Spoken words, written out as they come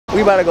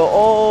We about to go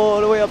all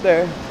the way up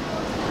there.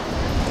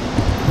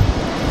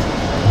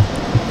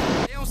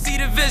 They don't see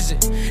the vision.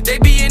 They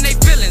be in their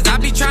feelings. I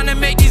be trying to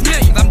make these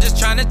millions. I'm just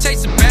trying to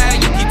chase a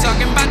bag. You keep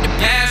talking about the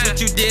past,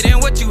 what you did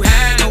and what you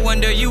had. No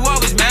wonder you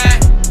always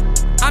mad.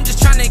 I'm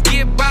just trying to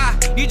get by.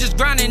 You just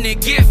grinding to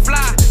get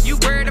fly. You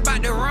worried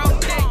about the wrong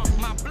thing.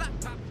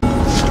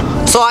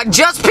 So I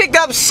just picked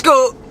up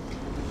Scoot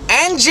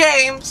and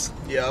James.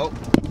 Yo.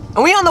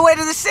 And we on the way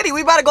to the city.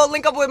 We about to go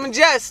link up with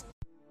Majest.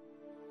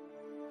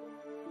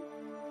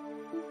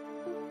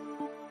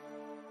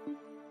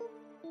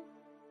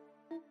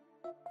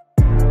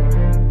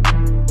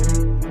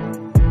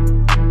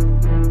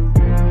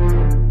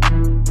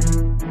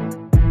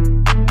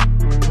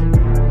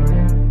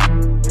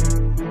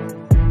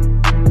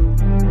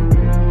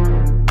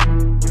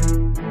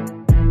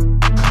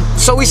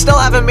 So we still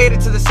haven't made it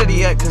to the city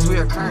yet because we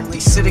are currently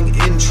sitting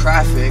in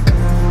traffic.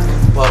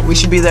 But we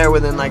should be there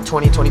within like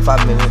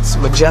 20-25 minutes.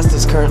 Majest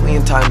is currently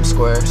in Times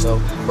Square, so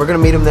we're gonna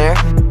meet him there.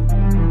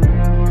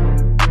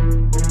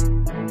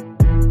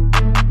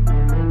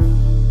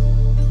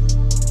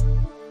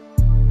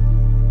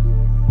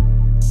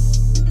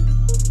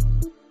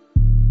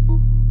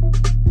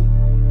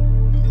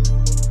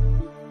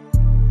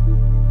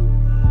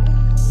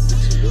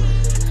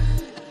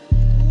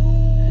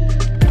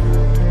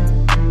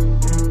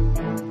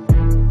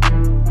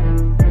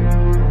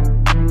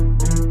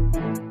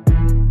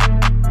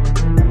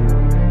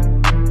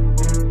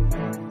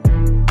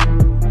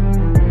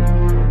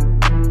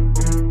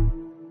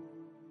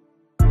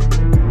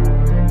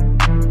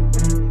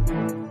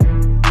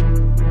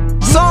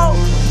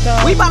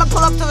 We about to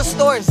pull up to the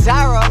store,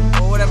 Zara,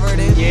 or whatever it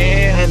is.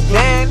 Yeah. And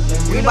then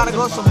we about to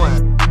go somewhere.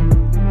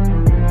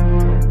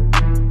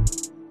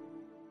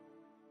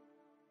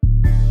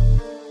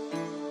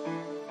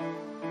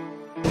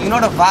 You know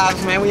the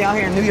vibes, man. We out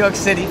here in New York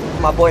City.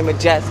 My boy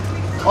Majest,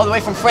 all the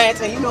way from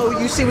France. And you know,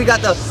 you see we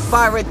got the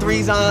fire red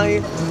 3s on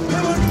here.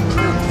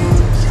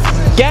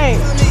 Gang.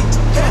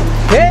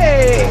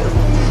 Hey.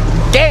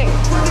 Gang.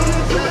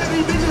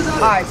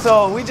 Alright,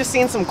 so we just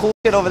seen some cool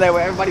shit over there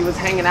where everybody was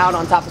hanging out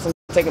on top of some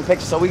taking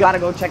pictures, so we gotta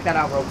go check that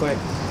out real quick.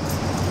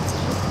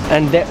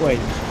 And that way.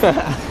 He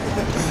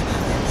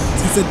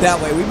said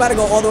that way. We about to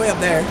go all the way up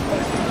there.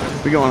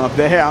 We going up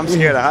there? I'm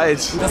scared of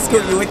heights. Let's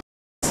get you with.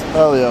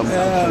 Oh yeah.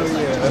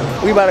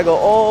 Yeah. We about to go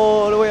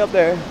all the way up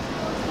there.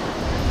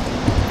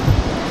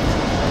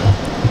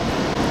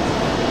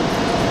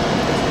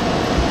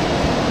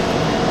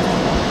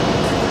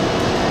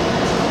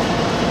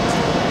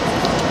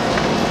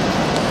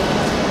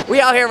 We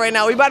out here right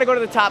now. We about to go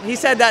to the top. He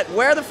said that.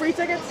 Where are the free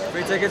tickets?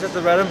 Free tickets at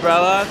the Red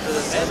Umbrella.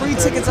 Free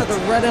tickets at the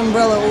Red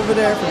Umbrella over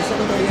there for the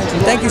 7:30 entry.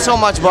 Thank you so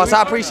much, boss.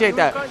 I appreciate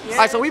that. All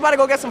right, so we about to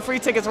go get some free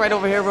tickets right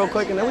over here real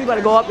quick, and then we about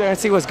to go up there and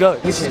see what's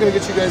good. This is gonna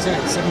get you guys in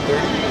at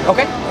 7:30.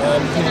 Okay. You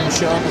can even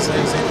show up at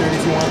 8:30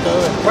 if you want,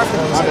 though.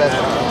 Perfect.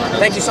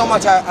 Thank you so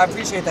much. I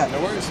appreciate that.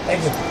 No worries.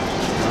 Thank you.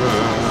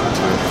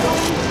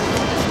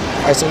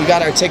 All right, so we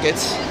got our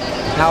tickets.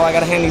 Now I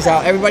gotta hand these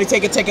out. Everybody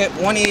take a ticket.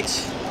 One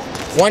each.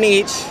 One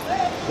each.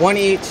 One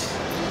each.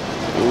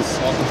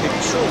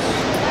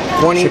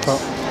 One each. We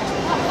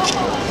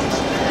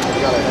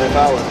got a half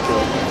hour.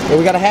 Yeah,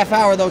 we got a half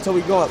hour though till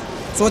we go up.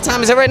 So what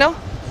time is it right now?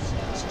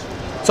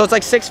 So it's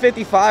like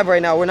 6:55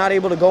 right now. We're not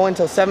able to go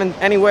until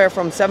anywhere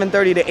from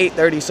 7:30 to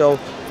 8:30. So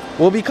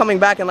we'll be coming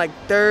back in like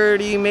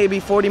 30, maybe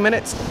 40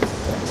 minutes.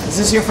 Is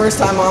this your first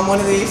time on one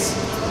of these?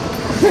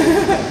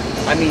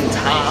 I mean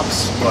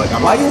tops, but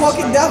I'm Why are you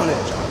walking down it?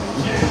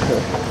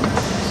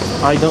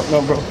 I don't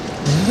know, bro.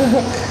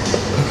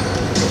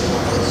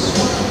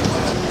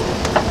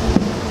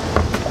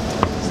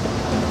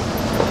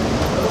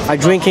 I'm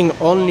drinking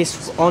only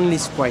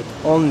Sprite,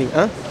 only,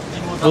 huh?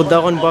 Vos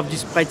darons boivent du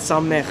Sprite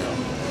sans mer.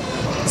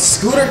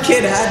 Scooter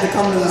Kid had to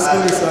come to the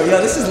scooter store. Yo,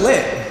 this is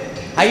lit.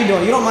 How you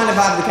doing? You don't mind if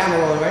I have the camera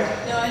rolling, right?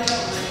 No, I don't.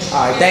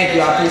 All right, thank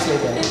you. I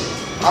appreciate that.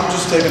 I'm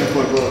just taking a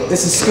quick look.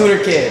 This is Scooter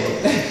Kid.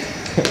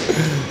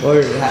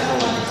 Word.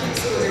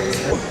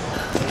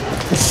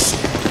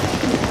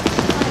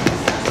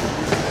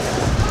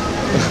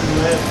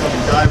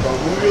 Die, bro.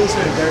 When we was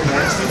saying very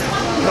nasty,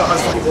 I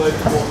was like,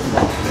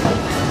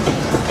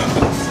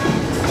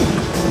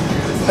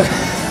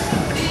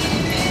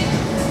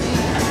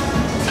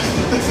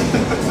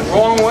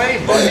 wrong way,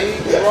 buddy.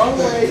 Wrong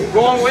way.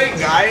 Wrong way,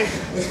 guy.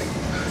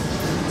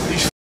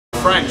 He's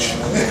French.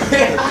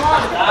 Come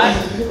on, guy.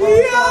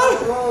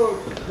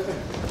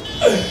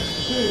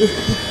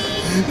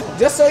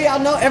 Just so y'all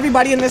know,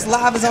 everybody in this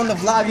live is on the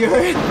vlog. You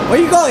heard? Where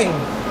you going?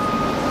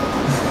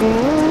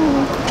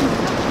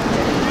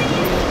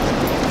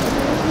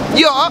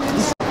 Yeah.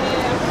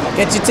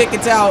 Get your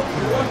tickets out.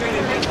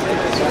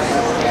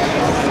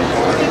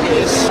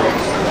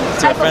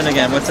 It's my friend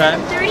again. What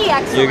time? 30,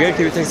 excellent. You're good? Keep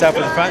your things out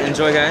for the front.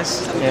 Enjoy,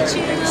 guys. Yeah.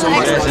 So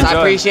much. Guys, I enjoy.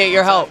 appreciate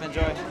your help.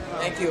 Enjoy.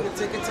 Thank you.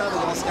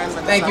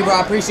 Thank you, bro.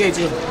 I appreciate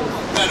you.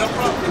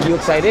 You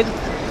excited?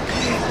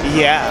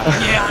 yeah.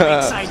 Yeah, I'm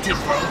excited,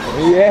 bro.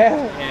 Yeah.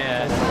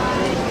 Yeah.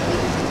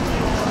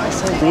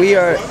 We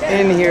are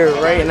in here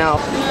right now.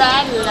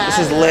 La, la. This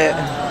is lit.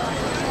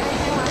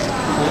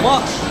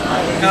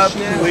 Up,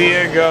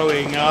 we're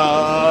going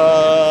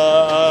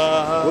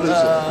up. What is it?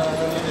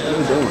 What are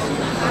you doing?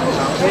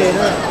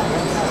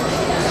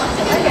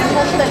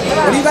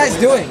 What are you guys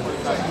doing?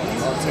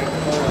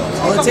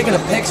 Oh, they're taking a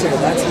picture.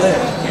 That's lit.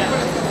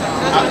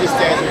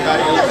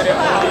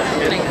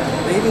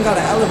 They even got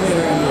an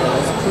elevator in here.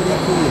 That's pretty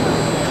cool.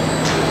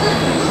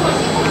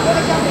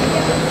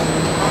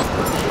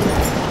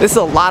 This is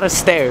a lot of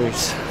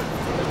stairs.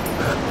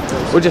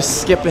 We're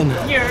just skipping.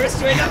 Here,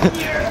 straight up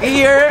here.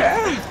 Here.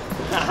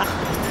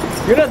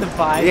 You know the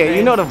vibe. Yeah, man.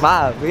 you know the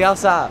vibe. We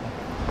outside.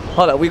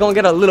 Hold up, we gonna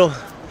get a little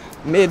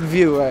mid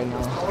view right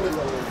now.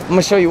 I'm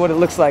gonna show you what it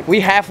looks like.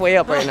 We halfway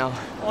up right now.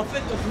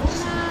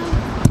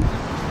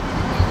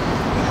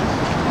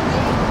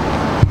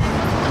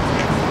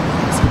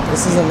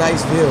 This is a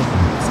nice view.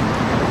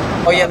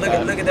 Oh yeah,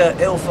 look at the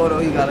ill photo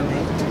you got of me.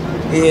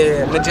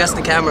 Yeah,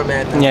 majestic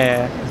cameraman.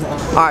 Yeah.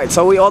 All right,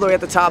 so we all the way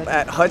at the top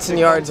at Hudson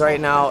Yards right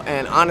now,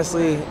 and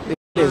honestly,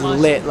 this is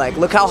lit. Like,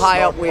 look how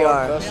high up we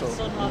are.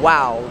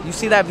 Wow, you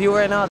see that view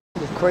right now?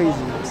 It's crazy.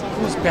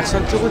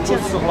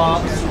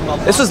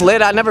 This was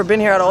lit. I've never been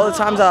here at all the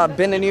times I've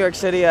been in New York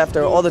City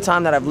after all the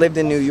time that I've lived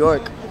in New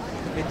York.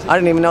 I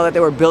didn't even know that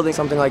they were building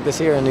something like this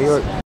here in New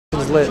York. It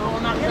was lit.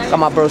 Got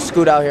my bro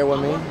Scoot out here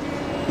with me.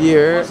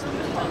 Here.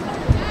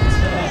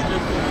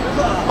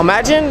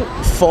 Imagine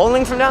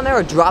falling from down there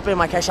or dropping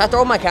my camera. Should I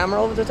throw my camera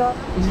over the top?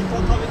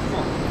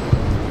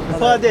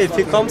 Il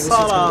fait comme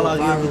ça là, à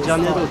Rio de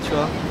Janeiro, tu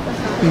vois.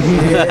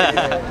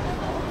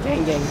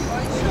 Gang, gang.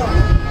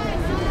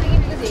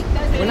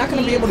 We're not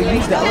gonna be able to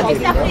use the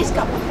elevator, bro.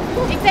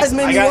 Guys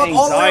made me walk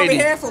all the way over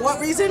here for what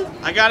reason?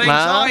 I got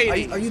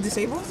anxiety. Are you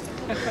disabled?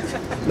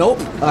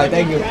 Nope. All right,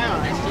 thank you.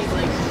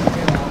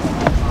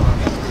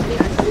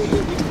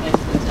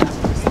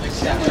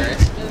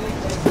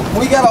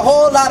 We got a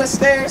whole lot of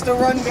stairs to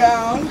run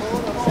down.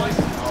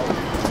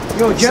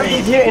 Yo, jump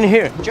in here and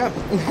here. Jump.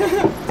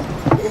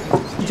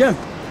 Jump.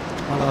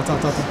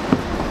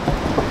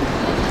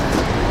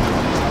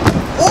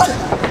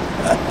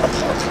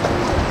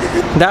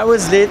 That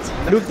was lit.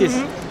 Look this.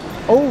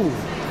 Oh.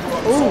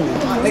 Oh.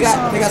 They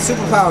got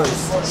superpowers.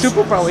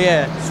 Superpower,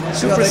 yeah.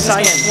 Super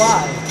science.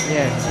 Fly.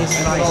 Yeah, it's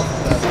flying.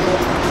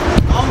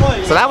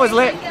 So that was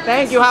lit.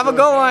 Thank you. Have a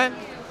good one.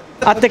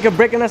 I'll take a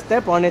break and a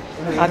step on it.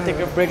 I'll take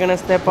a break and a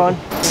step on.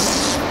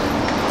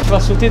 Tu vas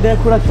sauter d'un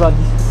coup là, tu vas.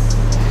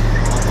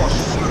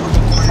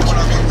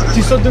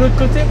 Tu sautes de l'autre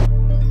côté?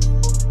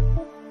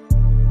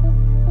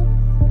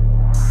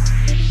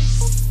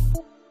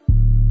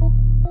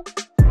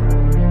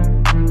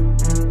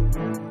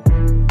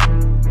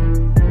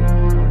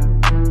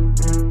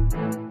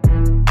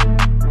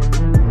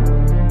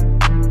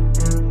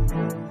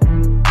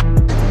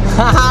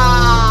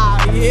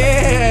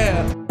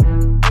 Yeah!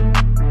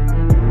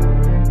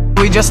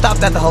 We just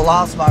stopped at the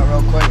halal spot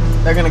real quick.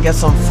 They're gonna get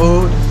some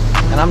food,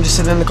 and I'm just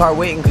sitting in the car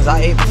waiting because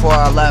I ate before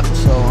I left,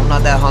 so I'm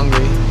not that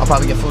hungry. I'll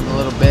probably get food in a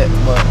little bit,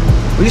 but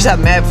we just have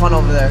mad fun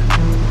over there.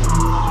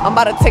 I'm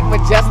about to take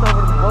Majest over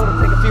to the boat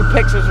and take a few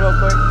pictures real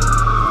quick.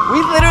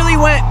 We literally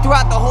went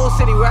throughout the whole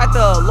city. We're at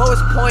the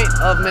lowest point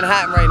of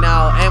Manhattan right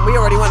now, and we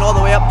already went all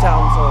the way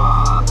uptown, so.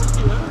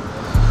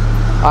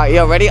 All right,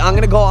 yo, ready? I'm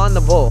gonna go on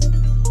the bull.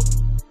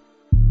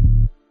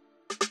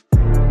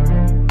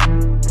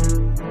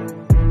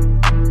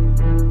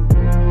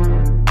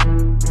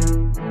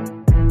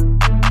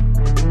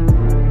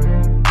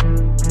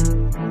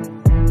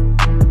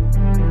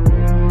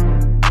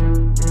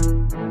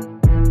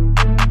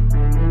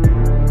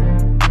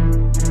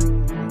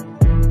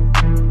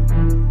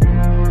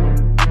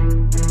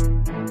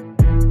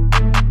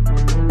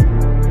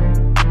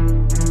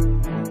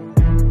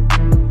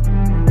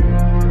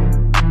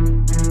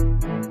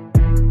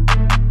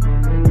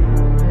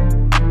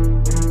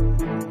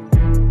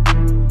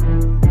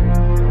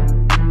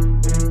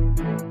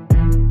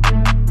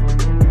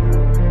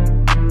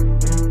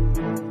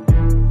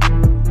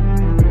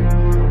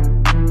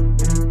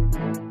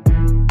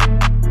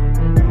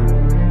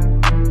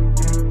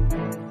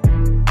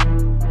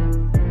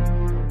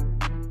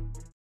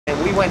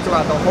 We went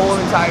throughout the whole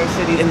entire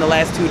city in the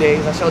last 2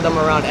 days. I showed them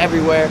around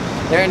everywhere.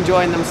 They're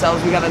enjoying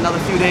themselves. We got another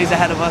few days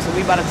ahead of us, and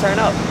we about to turn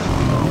up.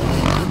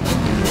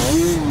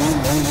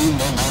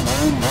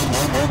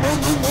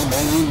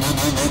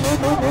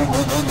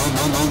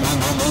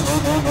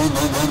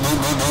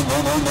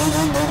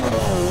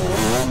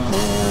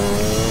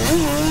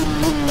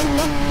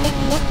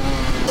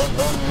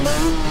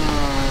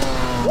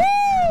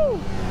 Woo!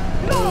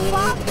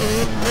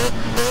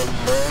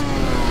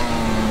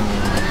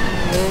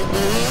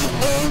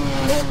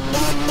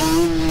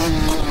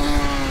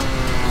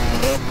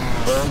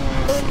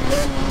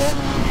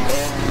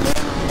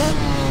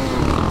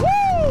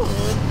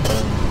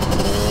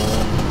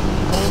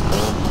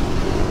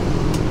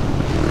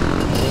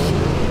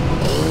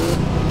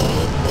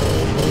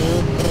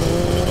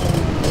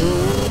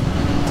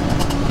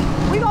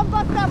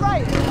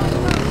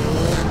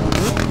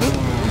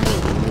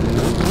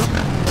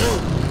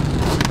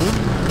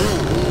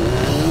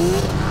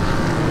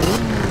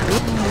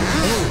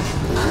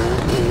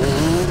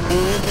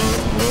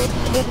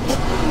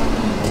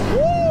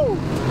 Woo!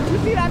 You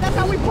see that? That's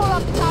how we pull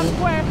up Times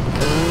Square.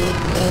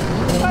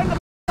 Turn the